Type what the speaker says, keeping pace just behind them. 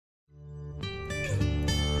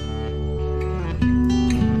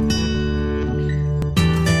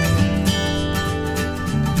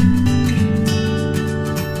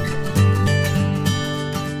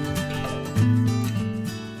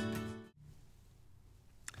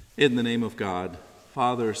In the name of God,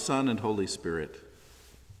 Father, Son, and Holy Spirit.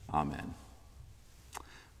 Amen.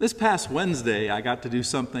 This past Wednesday, I got to do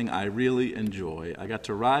something I really enjoy. I got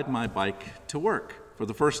to ride my bike to work for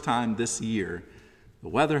the first time this year. The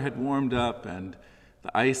weather had warmed up and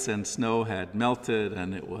the ice and snow had melted,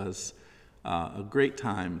 and it was a great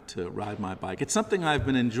time to ride my bike. It's something I've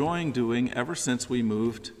been enjoying doing ever since we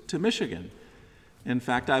moved to Michigan. In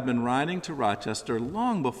fact, I've been riding to Rochester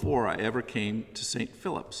long before I ever came to St.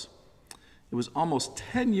 Philip's. It was almost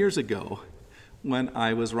 10 years ago when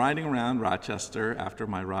I was riding around Rochester after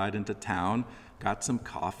my ride into town, got some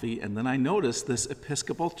coffee, and then I noticed this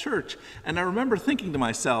Episcopal church. And I remember thinking to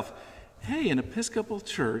myself, hey, an Episcopal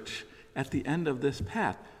church at the end of this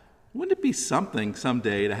path. Wouldn't it be something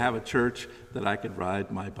someday to have a church that I could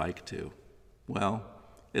ride my bike to? Well,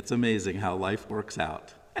 it's amazing how life works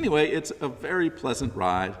out. Anyway, it's a very pleasant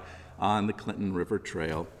ride on the Clinton River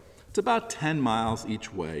Trail. It's about 10 miles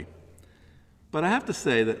each way. But I have to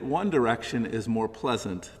say that one direction is more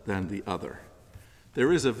pleasant than the other.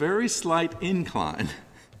 There is a very slight incline,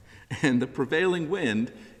 and the prevailing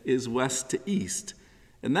wind is west to east.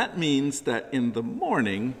 And that means that in the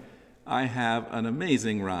morning, I have an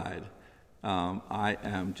amazing ride. I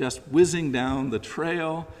am just whizzing down the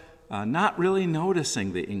trail, not really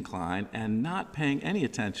noticing the incline and not paying any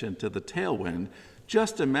attention to the tailwind,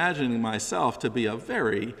 just imagining myself to be a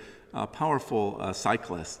very powerful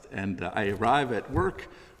cyclist. And I arrive at work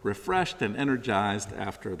refreshed and energized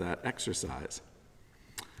after that exercise.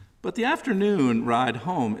 But the afternoon ride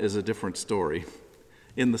home is a different story.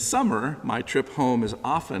 In the summer, my trip home is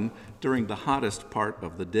often during the hottest part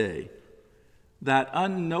of the day. That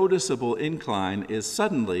unnoticeable incline is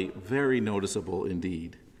suddenly very noticeable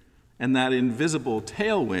indeed. And that invisible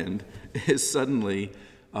tailwind is suddenly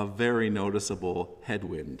a very noticeable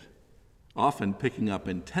headwind, often picking up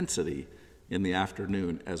intensity in the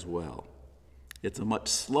afternoon as well. It's a much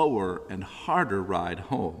slower and harder ride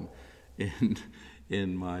home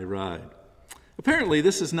in my ride. Apparently,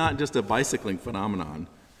 this is not just a bicycling phenomenon.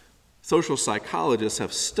 Social psychologists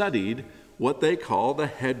have studied what they call the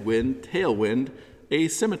headwind-tailwind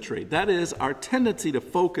asymmetry. That is, our tendency to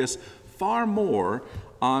focus far more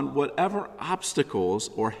on whatever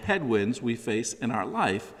obstacles or headwinds we face in our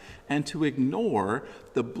life and to ignore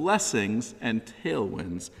the blessings and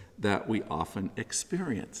tailwinds that we often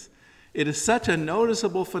experience. It is such a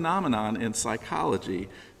noticeable phenomenon in psychology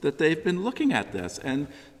that they've been looking at this, and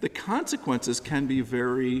the consequences can be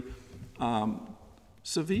very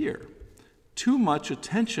severe. Too much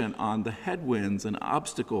attention on the headwinds and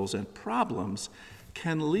obstacles and problems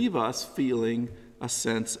can leave us feeling a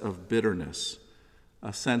sense of bitterness,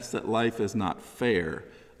 a sense that life is not fair,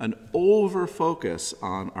 an over-focus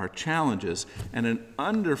on our challenges, and an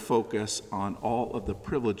under-focus on all of the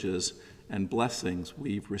privileges and blessings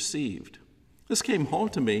we've received. This came home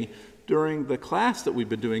to me during the class that we've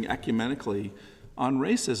been doing ecumenically on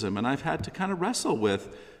racism, and I've had to kind of wrestle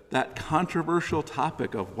with that controversial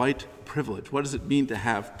topic of white privilege. What does it mean to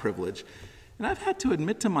have privilege? And I've had to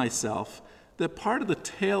admit to myself that part of the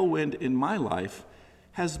tailwind in my life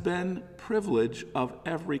has been privilege of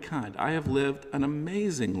every kind. I have lived an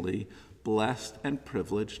amazingly blessed and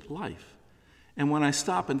privileged life. And when I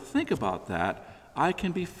stop and think about that, I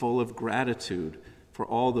can be full of gratitude for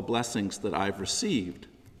all the blessings that I've received.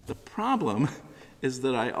 The problem is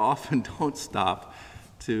that I often don't stop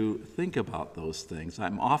to think about those things.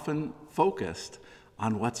 I'm often focused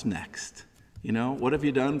on what's next. You know, what have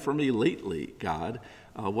you done for me lately, God?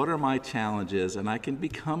 What are my challenges? And I can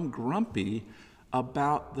become grumpy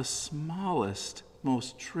about the smallest,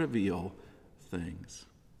 most trivial things.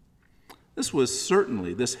 This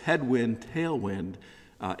headwind-tailwind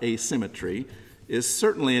asymmetry is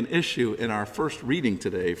certainly an issue in our first reading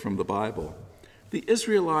today from the Bible. The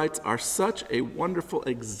Israelites are such a wonderful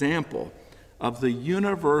example of the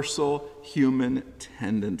universal human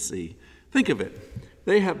tendency. Think of it.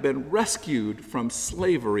 They have been rescued from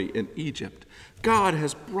slavery in Egypt. God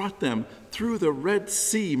has brought them through the Red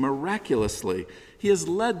Sea miraculously. He has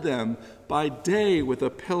led them by day with a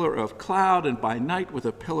pillar of cloud and by night with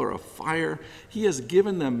a pillar of fire. He has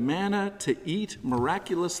given them manna to eat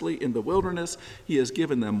miraculously in the wilderness. He has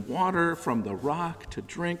given them water from the rock to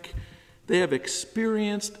drink. They have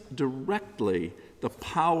experienced directly the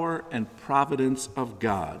power and providence of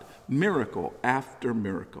God, miracle after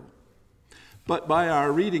miracle. But by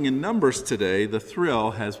our reading in Numbers today, the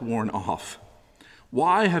thrill has worn off.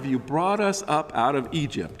 Why have you brought us up out of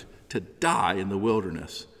Egypt to die in the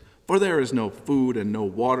wilderness? For there is no food and no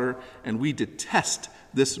water, and we detest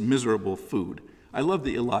this miserable food. I love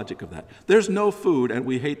the illogic of that. There's no food, and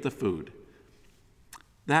we hate the food.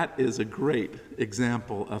 That is a great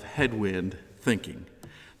example of headwind thinking.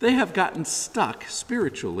 They have gotten stuck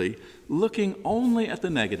spiritually, looking only at the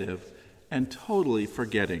negative and totally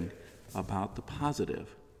forgetting about the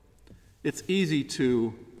positive. It's easy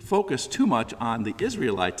to focus too much on the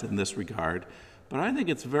Israelites in this regard, but I think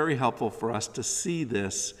it's very helpful for us to see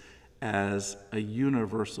this as a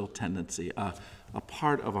universal tendency, a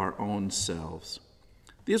part of our own selves.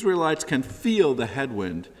 The Israelites can feel the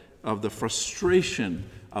headwind of the frustration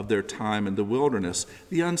of their time in the wilderness,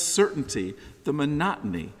 the uncertainty, the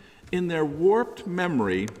monotony. In their warped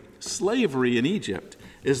memory, slavery in Egypt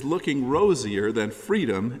is looking rosier than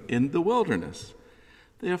freedom in the wilderness.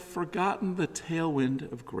 They have forgotten the tailwind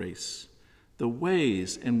of grace, the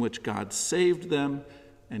ways in which God saved them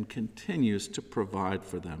and continues to provide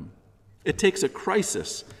for them. It takes a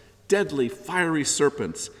crisis, deadly, fiery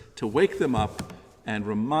serpents, to wake them up and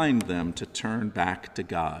remind them to turn back to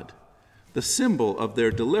God. The symbol of their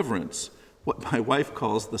deliverance, what my wife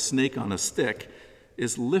calls the snake on a stick,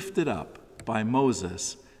 is lifted up by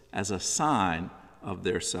Moses as a sign of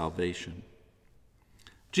their salvation.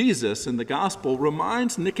 Jesus in the gospel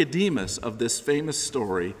reminds Nicodemus of this famous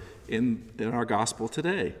story in our gospel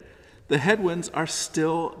today. The headwinds are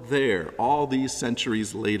still there all these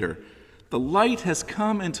centuries later. The light has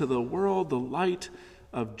come into the world, the light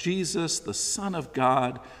of Jesus, the Son of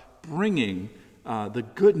God, bringing the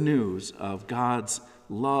good news of God's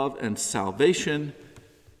love and salvation,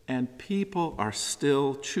 and people are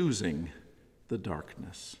still choosing the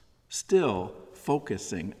darkness, still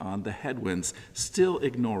focusing on the headwinds, still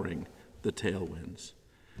ignoring the tailwinds.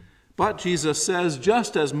 But Jesus says,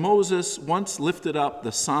 just as Moses once lifted up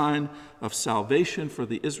the sign of salvation for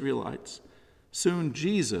the Israelites, soon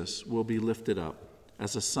Jesus will be lifted up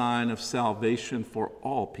as a sign of salvation for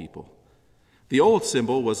all people. The old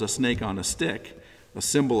symbol was a snake on a stick, a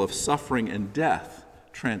symbol of suffering and death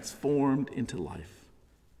transformed into life.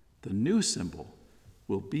 The new symbol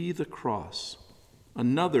will be the cross,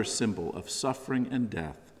 another symbol of suffering and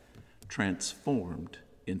death transformed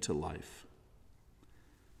into life.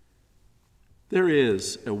 There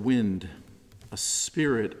is a wind, a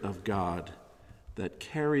spirit of God that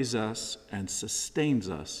carries us and sustains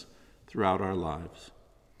us throughout our lives.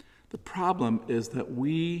 The problem is that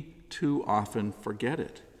we too often forget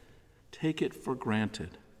it, take it for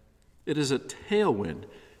granted. It is a tailwind,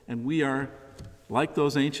 and we are, like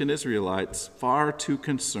those ancient Israelites, far too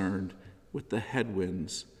concerned with the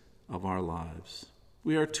headwinds of our lives.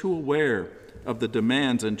 We are too aware of the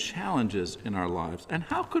demands and challenges in our lives. And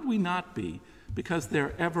how could we not be? Because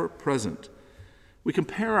they're ever present. We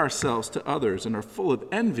compare ourselves to others and are full of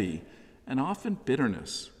envy and often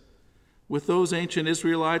bitterness. With those ancient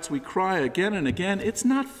Israelites, we cry again and again, it's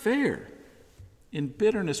not fair. In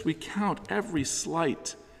bitterness, we count every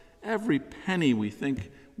slight, every penny we think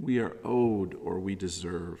we are owed or we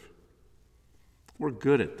deserve. We're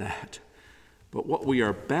good at that. But what we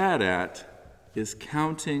are bad at is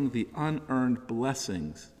counting the unearned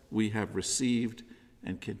blessings we have received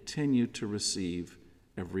and continue to receive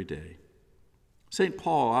every day. St.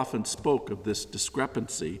 Paul often spoke of this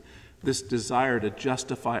discrepancy, this desire to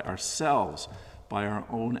justify ourselves by our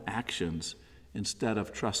own actions instead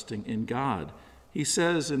of trusting in God. He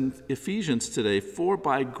says in Ephesians today, "For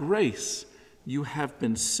by grace you have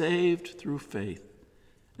been saved through faith,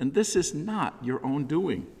 and this is not your own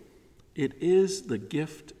doing. It is the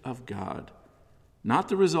gift of God, not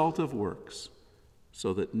the result of works,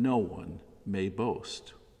 so that no one may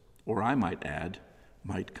boast." Or I might add,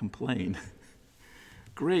 might complain.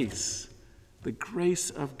 Grace, the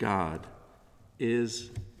grace of God,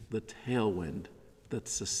 is the tailwind that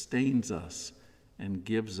sustains us and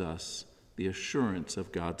gives us the assurance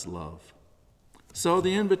of God's love. So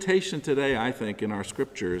the invitation today, I think, in our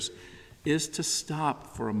scriptures is to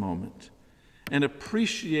stop for a moment and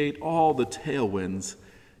appreciate all the tailwinds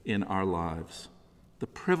in our lives, the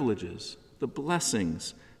privileges, the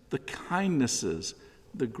blessings, the kindnesses,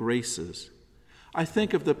 the graces. I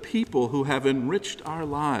think of the people who have enriched our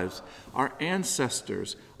lives, our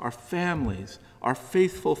ancestors, our families, our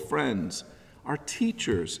faithful friends, our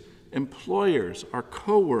teachers, employers, our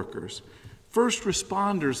co-workers, first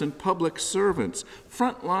responders and public servants,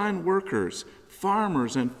 frontline workers,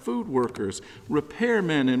 farmers and food workers,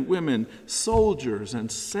 repairmen and women, soldiers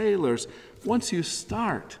and sailors. Once you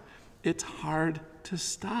start, it's hard to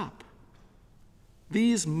stop.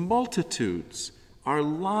 These multitudes are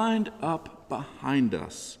lined up behind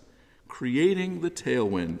us, creating the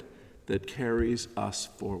tailwind that carries us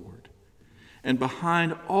forward. And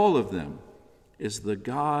behind all of them is the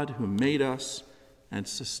God who made us and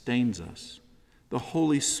sustains us, the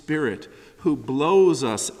Holy Spirit who blows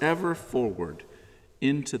us ever forward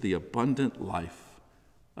into the abundant life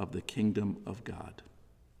of the kingdom of God.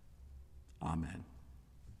 Amen.